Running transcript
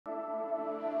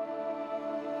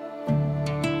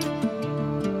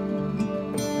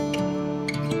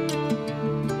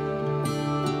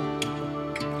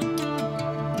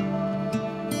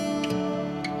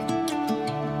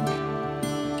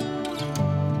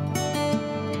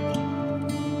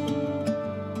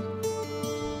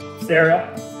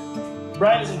Sarah.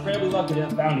 Bryan is incredibly lucky to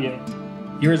have found you.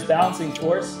 You're his balancing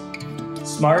force,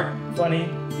 smart, funny,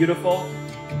 beautiful.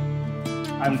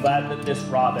 I'm glad that this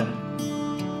Robin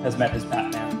has met his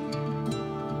Batman.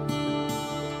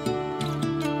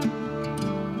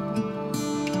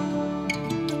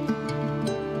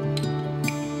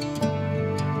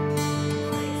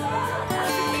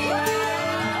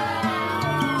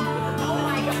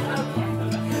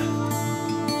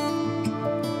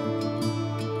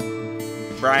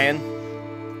 Bryan,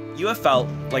 you have felt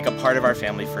like a part of our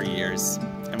family for years,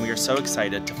 and we are so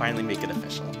excited to finally make it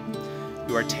official.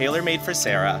 You are tailor-made for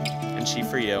Sarah, and she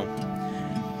for you,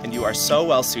 and you are so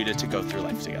well suited to go through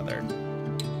life together.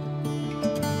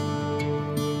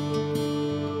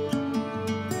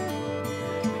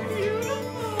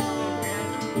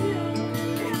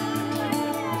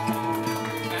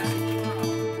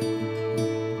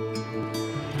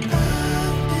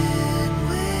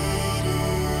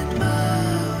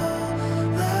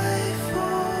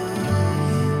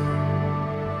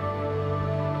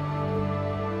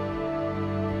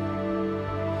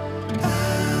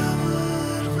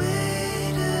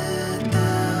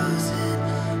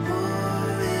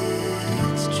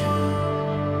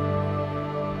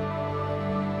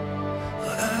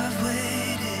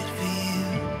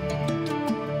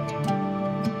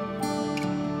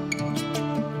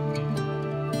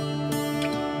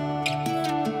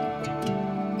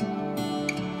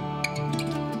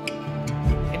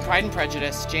 Pride and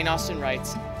Prejudice, Jane Austen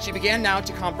writes, "She began now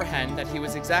to comprehend that he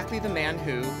was exactly the man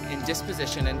who, in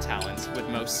disposition and talents, would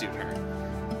most suit her.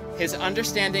 His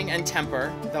understanding and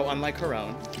temper, though unlike her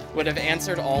own, would have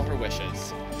answered all her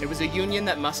wishes. It was a union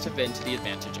that must have been to the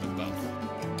advantage of both."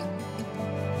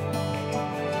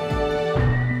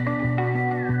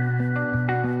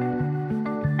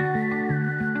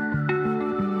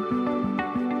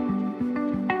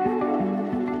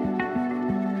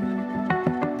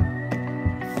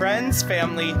 Friends,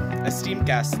 family, esteemed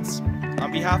guests,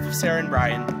 on behalf of Sarah and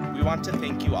Bryan, we want to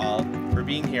thank you all for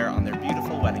being here on their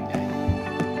beautiful wedding day.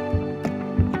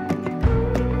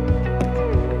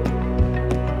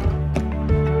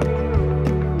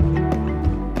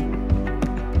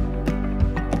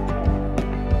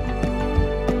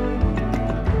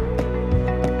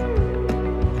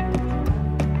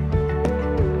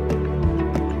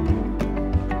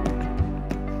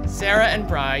 Sarah and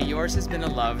Bryan, yours has been a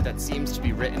love that seems to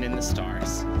be written in the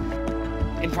stars.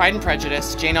 In Pride and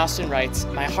Prejudice, Jane Austen writes,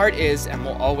 "My heart is and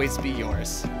will always be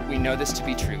yours. We know this to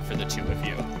be true for the two of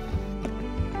you."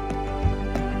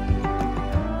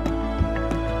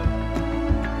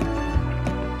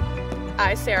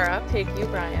 I, Sarah, take you,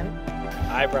 Bryan,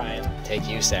 I, Bryan, take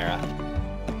you, Sarah,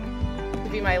 to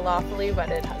be my lawfully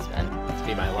wedded husband. to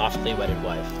be my lawfully wedded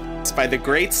wife. By the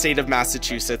great state of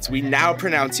Massachusetts, we now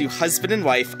pronounce you husband and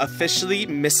wife, officially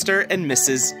Mr. and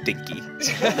Mrs. Dinky.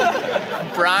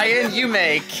 Bryan, you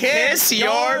may kiss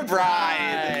your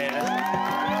bride.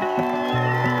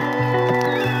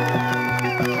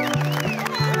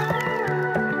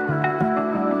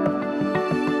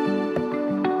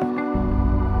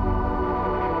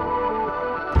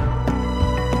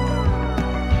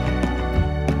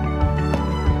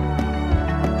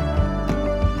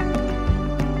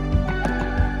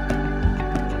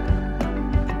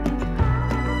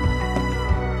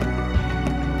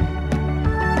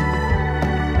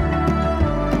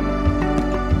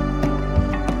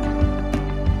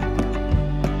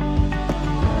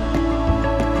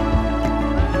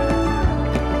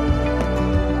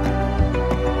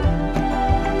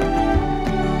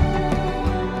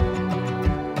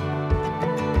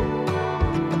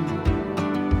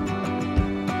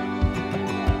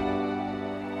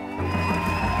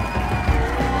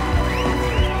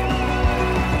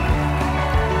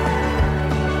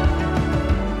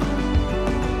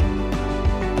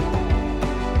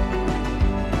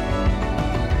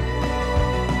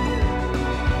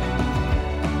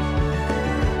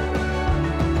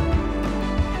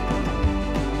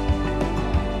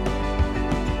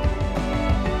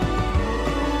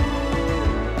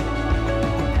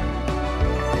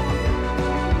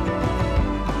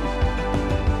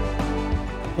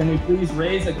 Can we please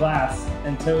raise a glass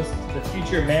and toast the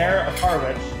future mayor of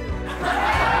Harwich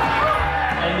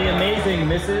and the amazing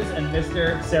Mrs. and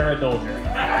Mr. Sarah Dolger.